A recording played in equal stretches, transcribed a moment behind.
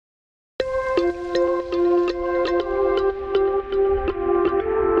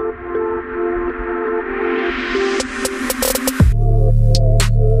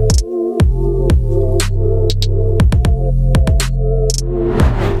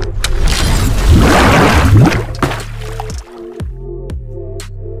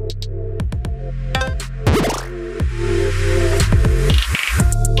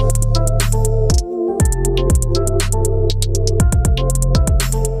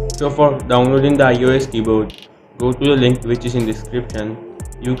So for downloading the iOS keyboard, go to the link which is in description.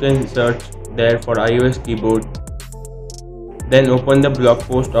 You can search there for iOS keyboard. Then open the blog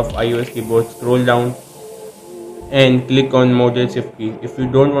post of iOS keyboard, scroll down and click on model Swiftkey. If you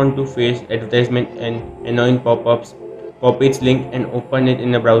don't want to face advertisement and annoying pop-ups, copy its link and open it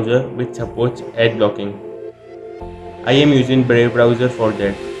in a browser which supports ad blocking. I am using Brave browser for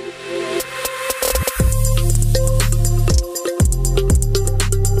that.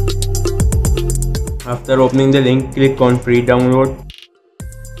 After opening the link, click on free download.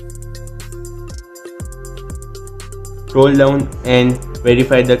 Scroll down and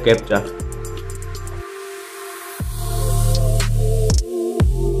verify the CAPTCHA.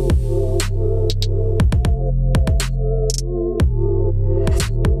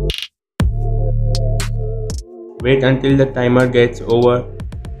 Wait until the timer gets over.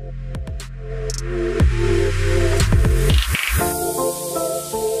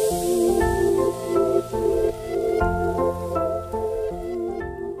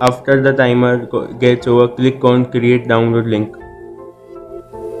 After the timer gets over, click on create download link.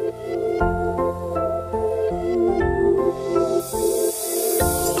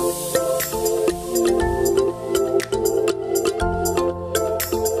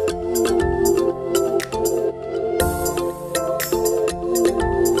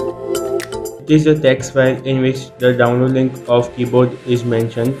 It is a text file in which the download link of keyboard is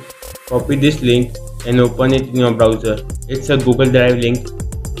mentioned. Copy this link and open it in your browser. It's a Google Drive link.